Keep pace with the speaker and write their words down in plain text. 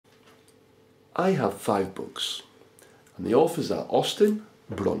I have 5 books, and the authors are Austen,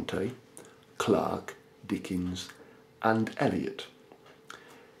 Bronte, Clarke, Dickens, and Eliot.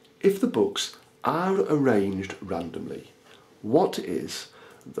 If the books are arranged randomly, what is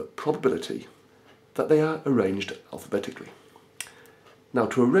the probability that they are arranged alphabetically? Now,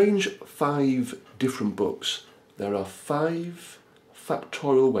 to arrange 5 different books, there are 5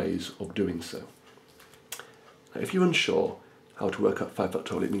 factorial ways of doing so. Now, if you're unsure how to work out 5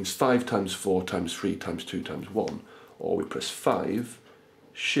 factorial, it means 5 times 4 times 3 times 2 times 1, or we press 5,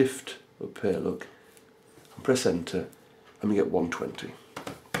 shift up here, look, and press enter, and we get 120.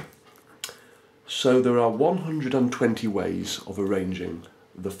 So there are 120 ways of arranging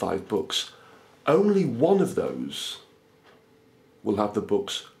the 5 books. Only one of those will have the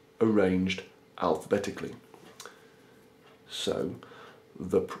books arranged alphabetically. So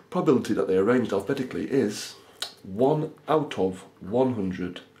the probability that they are arranged alphabetically is 1 out of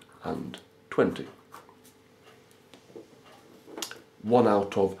 120. 1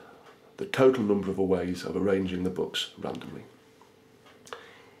 out of the total number of ways of arranging the books randomly.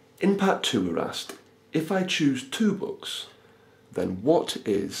 In part 2 we're asked, if I choose 2 books, then what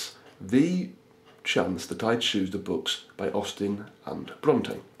is the chance that I choose the books by Austen and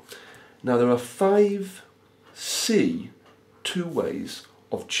Bronte? Now there are 5 2 ways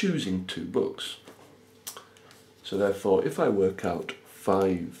of choosing 2 books. So therefore, if I work out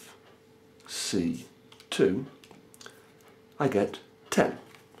 5C2, I get 10.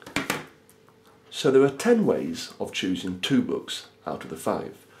 So there are 10 ways of choosing 2 books out of the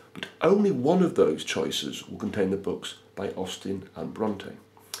 5, but only one of those choices will contain the books by Austen and Bronte.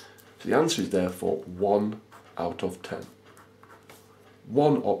 So the answer is therefore 1 out of 10.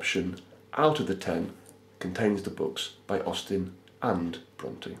 One option out of the 10 contains the books by Austen and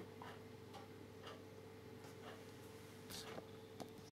Bronte.